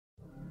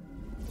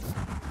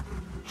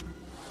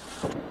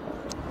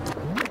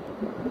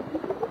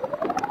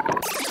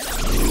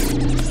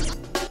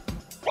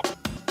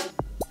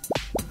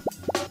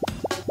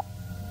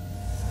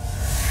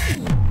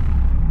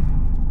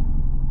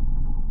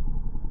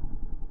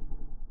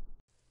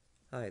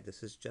Hi,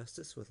 this is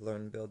Justice with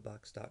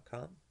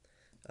LearnBuildbox.com.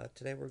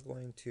 Today we're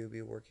going to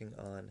be working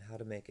on how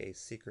to make a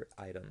secret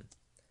item.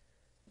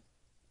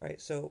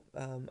 Alright, so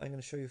I'm going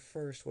to show you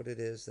first what it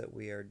is that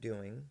we are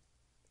doing.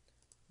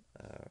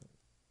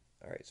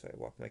 Alright, so I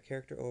walk my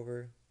character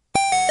over,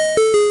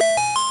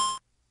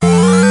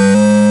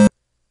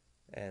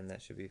 and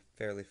that should be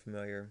fairly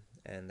familiar,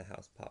 and the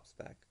house pops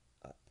back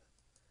up.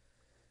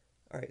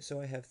 Alright, so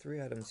I have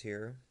three items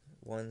here.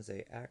 One's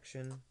a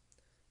action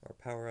or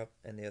power up,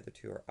 and the other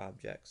two are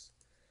objects.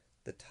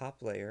 The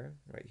top layer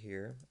right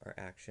here are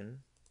action.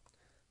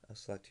 I'll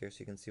select here so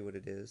you can see what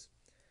it is.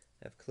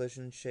 I have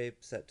collision shape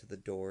set to the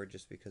door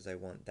just because I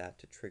want that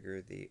to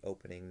trigger the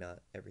opening, not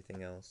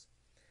everything else.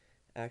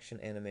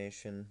 Action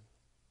animation,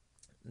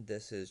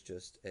 this is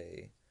just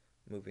a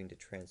moving to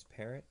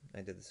transparent. I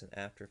did this in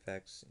After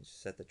Effects.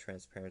 Set the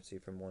transparency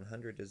from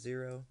 100 to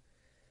 0.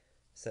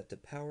 Set to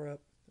power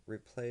up,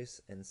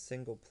 replace, and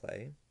single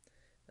play.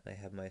 And I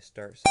have my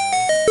start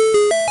sound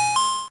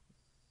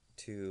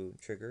to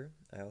trigger.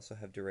 I also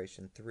have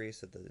duration 3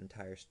 so the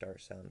entire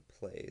start sound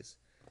plays.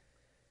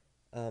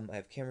 I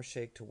have camera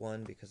shake to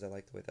 1 because I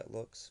like the way that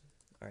looks.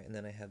 Alright, and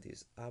then I have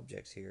these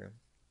objects here.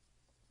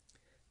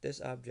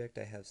 This object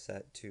I have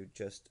set to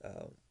just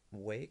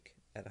wake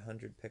at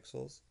 100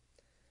 pixels.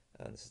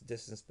 This is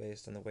distance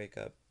based on the wake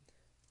up.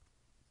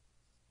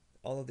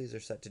 All of these are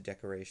set to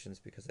decorations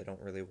because I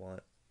don't really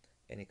want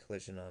any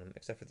collision on them,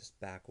 except for this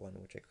back one,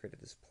 which I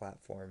created this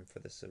platform for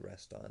this to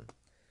rest on.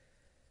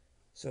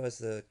 So as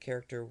the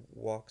character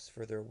walks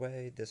further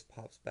away, this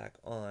pops back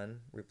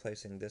on,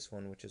 replacing this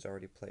one, which is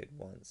already played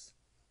once.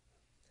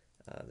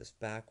 This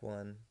back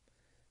one,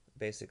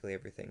 basically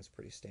everything's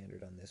pretty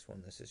standard on this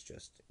one. This is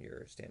just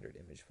your standard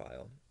image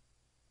file.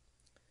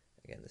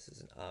 Again, this is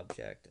an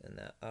object, and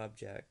that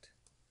object,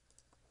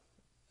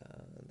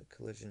 the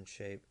collision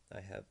shape,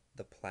 I have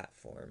the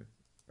platform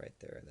right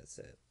there, that's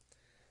it.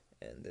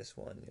 And this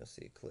one, you'll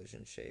see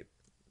collision shape.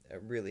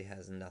 It really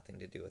has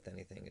nothing to do with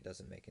anything. It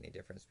doesn't make any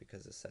difference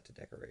because it's set to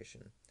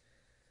decoration.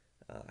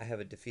 I have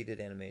a defeated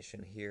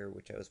animation here,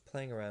 which I was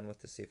playing around with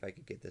to see if I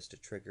could get this to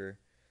trigger,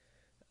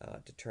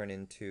 to turn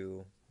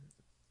into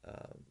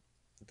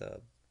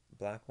the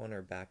black one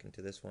or back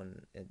into this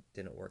one. It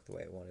didn't work the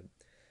way I wanted.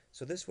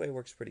 So this way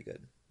works pretty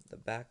good. The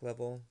back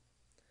level,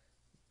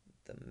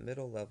 the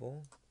middle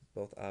level,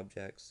 both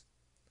objects.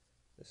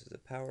 This is a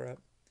power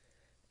up,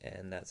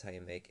 and that's how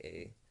you make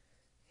a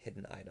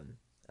hidden item.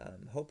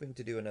 I'm hoping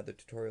to do another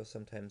tutorial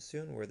sometime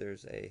soon where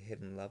there's a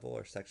hidden level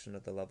or section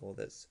of the level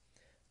that's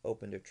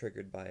opened or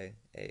triggered by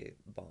a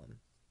bomb.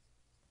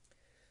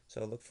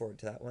 So I look forward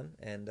to that one,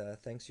 and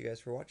thanks you guys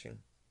for watching.